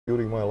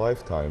during my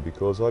lifetime,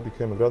 because I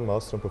became a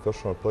grandmaster and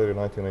professional player in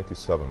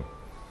 1987.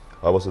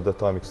 I was at that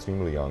time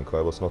extremely young, I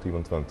was not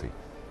even 20.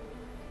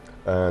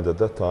 And at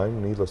that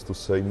time, needless to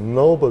say,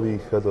 nobody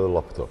had a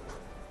laptop.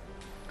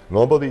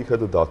 Nobody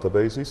had the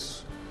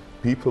databases.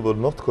 People were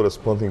not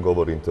corresponding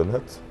over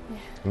internet. Yeah.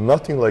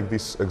 Nothing like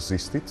this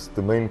existed.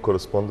 The main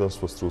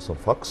correspondence was through some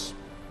fax.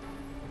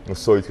 And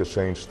so it has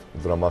changed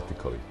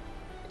dramatically.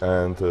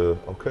 And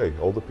okay,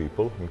 all the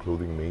people,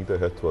 including me, they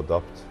had to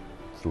adapt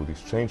through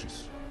these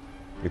changes.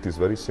 It is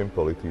very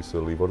simple, it is a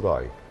live or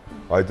die.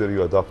 Either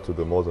you adapt to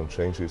the modern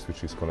changes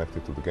which is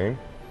connected to the game,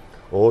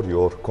 or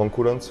your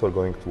concurrents are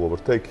going to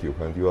overtake you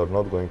and you are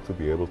not going to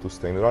be able to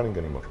stay in running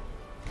anymore.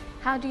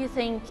 How do you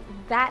think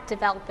that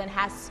development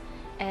has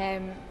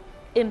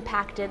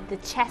impacted the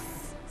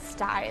chess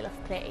style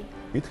of play?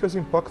 It has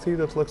impacted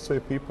that, let's say,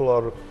 people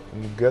are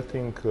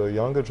getting,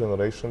 younger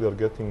generation, they are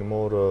getting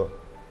more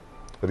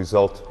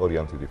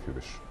result-oriented, if you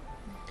wish.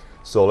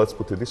 So let's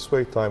put it this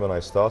way, time when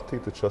I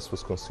started, the chess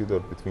was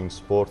considered between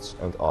sports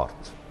and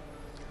art.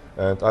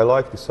 And I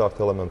like this art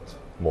element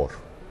more,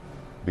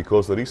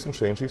 because the recent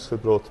changes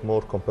have brought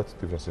more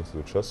competitiveness into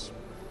the chess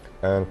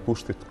and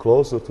pushed it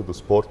closer to the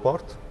sport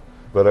part,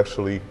 where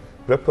actually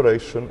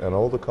preparation and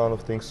all the kind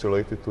of things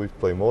related to it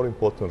play more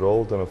important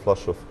role than a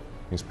flash of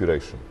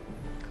inspiration.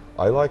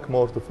 I like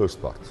more the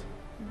first part,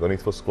 when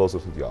it was closer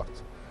to the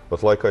art.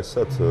 But like I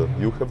said,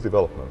 you have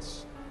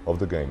developments of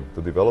the game,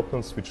 the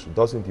developments which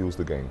doesn't use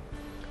the game.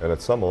 And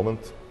at some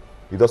moment,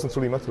 it doesn't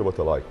really matter what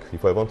I like.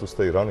 If I want to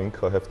stay running,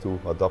 I have to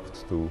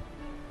adapt to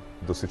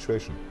the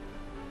situation.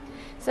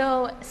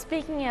 So,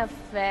 speaking of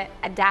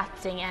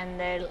adapting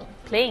and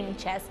playing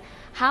chess,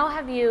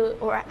 how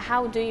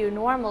do you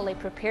normally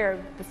prepare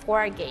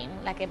before a game,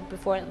 like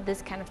before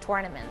this kind of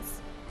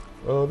tournaments?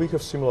 We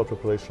have similar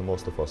preparation,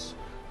 most of us.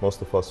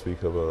 Most of us, we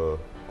have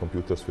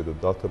computers with the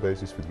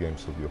databases, with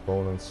games of the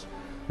opponents,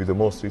 with the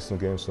most recent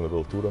games in the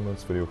world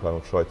tournaments, where you kind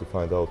of try to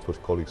find out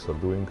what colleagues are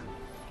doing,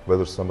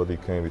 whether somebody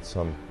came with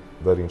some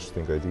very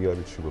interesting idea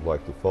which you would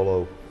like to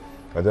follow.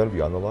 And then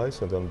we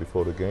analyze, and then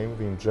before the game,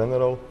 in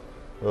general,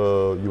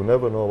 you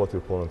never know what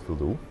your opponent will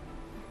do,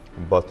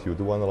 but you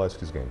do analyze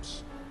his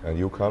games. And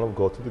you kind of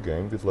go to the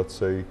game with, let's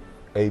say,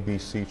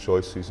 ABC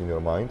choices in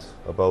your mind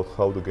about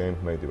how the game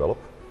may develop.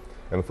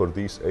 And for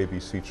these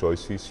ABC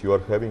choices, you are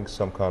having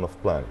some kind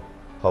of plan,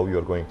 how you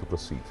are going to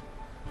proceed.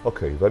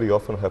 Okay, very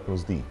often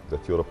happens D,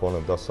 that your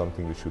opponent does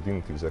something which you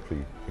didn't exactly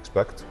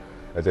expect,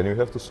 and then you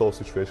have to solve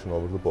the situation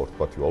over the board.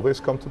 But you always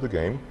come to the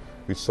game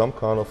with some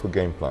kind of a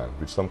game plan,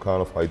 with some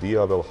kind of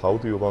idea, well, how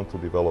do you want to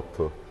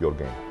develop your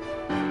game?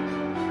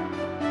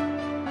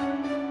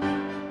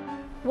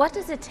 What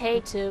does it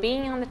take to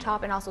being on the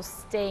top and also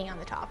staying on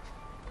the top?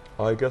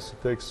 I guess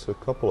it takes a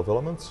couple of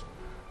elements.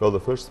 Well, the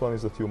first one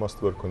is that you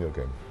must work on your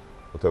game,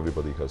 what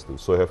everybody has to do.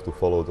 So you have to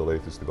follow the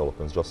latest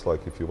developments. Just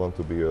like if you want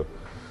to be a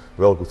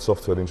good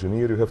software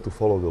engineer, you have to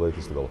follow the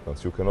latest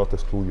developments. You cannot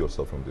exclude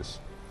yourself from this.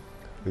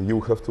 You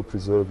have to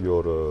preserve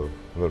your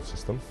nerve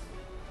system,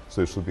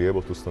 so you should be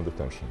able to stand the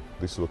tension.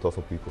 This is what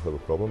often people have a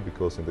problem,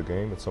 because in the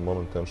game at some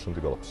moment tension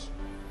develops.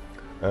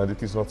 And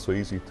it is not so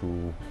easy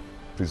to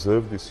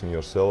preserve this in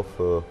yourself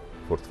for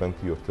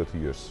 20 or 30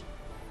 years.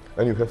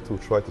 And you have to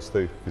try to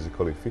stay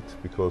physically fit,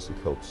 because it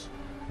helps.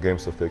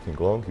 Games are taking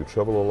long, you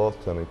travel a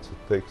lot, and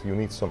you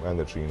need some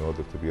energy in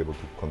order to be able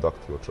to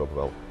conduct your job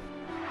well.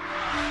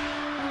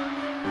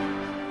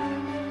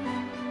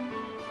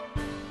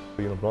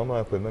 In Brahma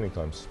I played many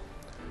times.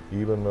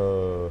 Even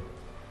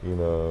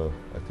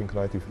I think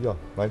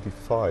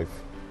 95,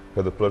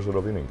 had the pleasure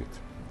of winning it.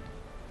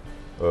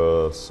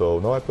 So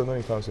now I play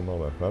many times in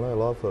Malmö, and I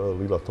love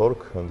Lila Torg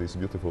and this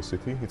beautiful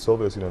city. It's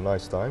always in a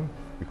nice time,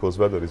 because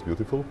weather is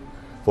beautiful.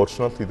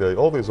 Fortunately, they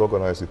always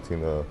organize it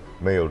in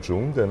May or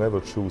June. They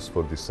never choose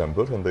for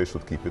December, and they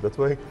should keep it that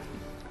way.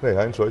 Hey,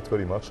 I enjoy it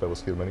very much. I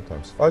was here many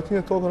times. I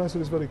think the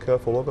organizer is very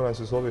careful.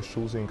 Organizer is always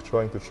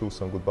trying to choose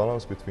some good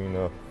balance between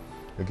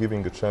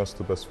giving a chance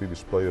to best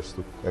Swedish players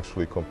to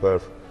actually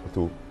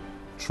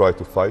try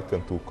to fight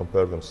and to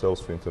compare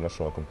themselves to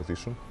international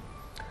competition,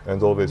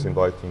 and always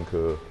inviting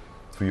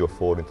 3 or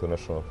 4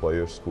 international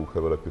players who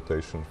have a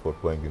reputation for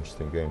playing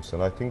interesting games.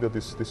 And I think that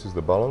this is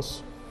the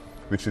balance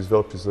which is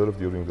well preserved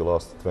during the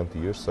last 20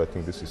 years. I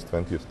think this is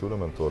 20th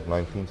tournament or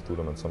 19th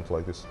tournament, something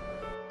like this.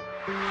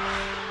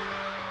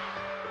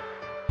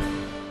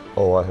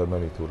 Oh, I have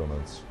many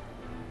tournaments.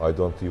 I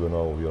don't even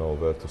know,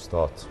 where to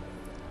start.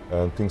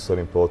 And things are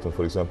important.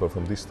 For example,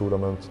 from this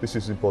tournament, this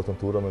is an important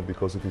tournament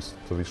because it is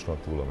a traditional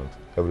tournament.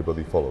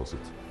 Everybody follows it.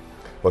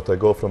 But I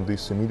go from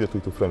this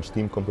immediately to French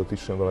team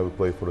competition, where I will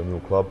play for a new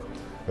club.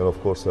 And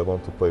of course, I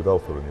want to play well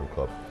for a new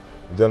club.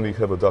 Then we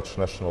have a Dutch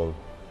national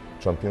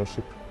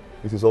championship.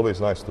 It is always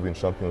nice to win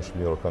championship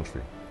in your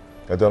country.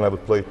 And then I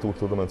would play 2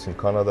 tournaments in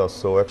Canada.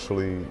 So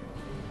actually,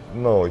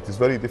 no, it is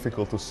very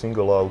difficult to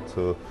single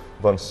out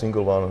one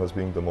single one as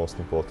being the most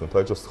important.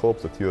 I just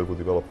hope that year will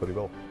develop very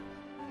well.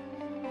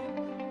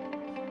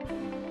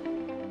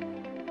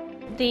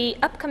 the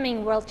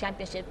upcoming World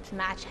Championships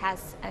match has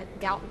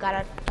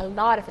got a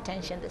lot of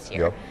attention this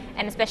year, Yep.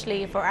 and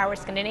especially for our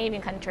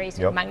Scandinavian countries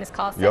with Yep. Magnus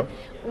Carlsen. Yep.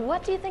 What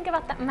do you think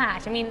about that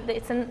match? I mean,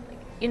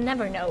 you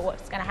never know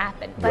what's going to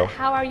happen, but Yep.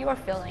 how are your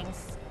feelings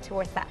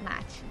towards that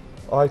match?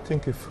 I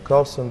think if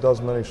Carlsen does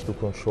manage to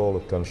control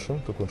attention,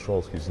 to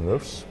control his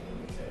nerves,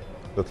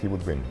 that he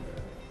would win.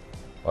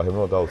 I have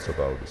no doubts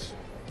about this.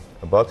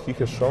 But he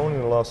has shown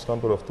in the last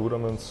number of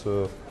tournaments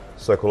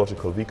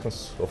psychological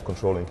weakness of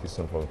controlling his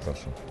central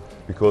attention.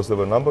 Because there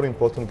were a number of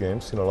important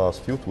games in the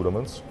last few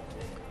tournaments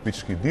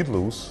which he did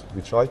lose,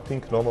 which I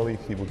think normally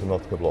he would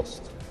not have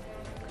lost.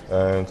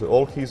 And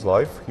all his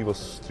life he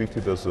was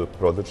treated as a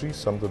prodigy,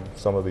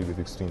 somebody with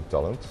extreme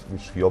talent,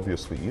 which he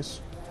obviously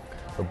is,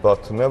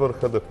 but never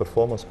had a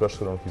performance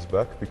pressure on his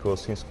back,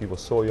 because since he was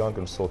so young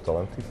and so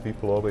talented,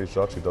 people always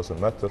judge it doesn't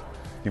matter,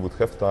 he would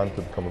have time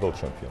to become a world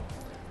champion.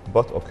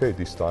 But okay,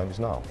 this time is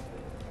now.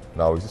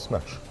 Now is this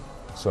match.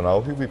 So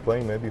now he'll be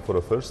playing maybe for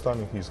the first time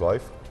in his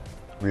life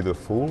with the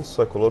full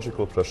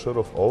psychological pressure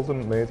of all the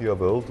media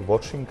world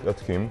watching at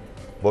him,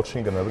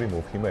 watching on every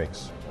move he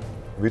makes,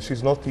 which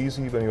is not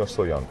easy when you are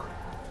so young.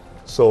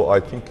 So I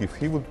think if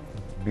he would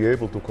be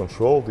able to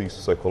control the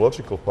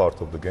psychological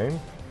part of the game,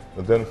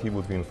 then he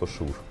would win for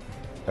sure.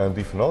 And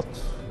if not,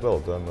 well,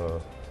 then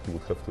he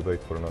would have to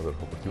wait for another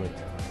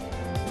opportunity.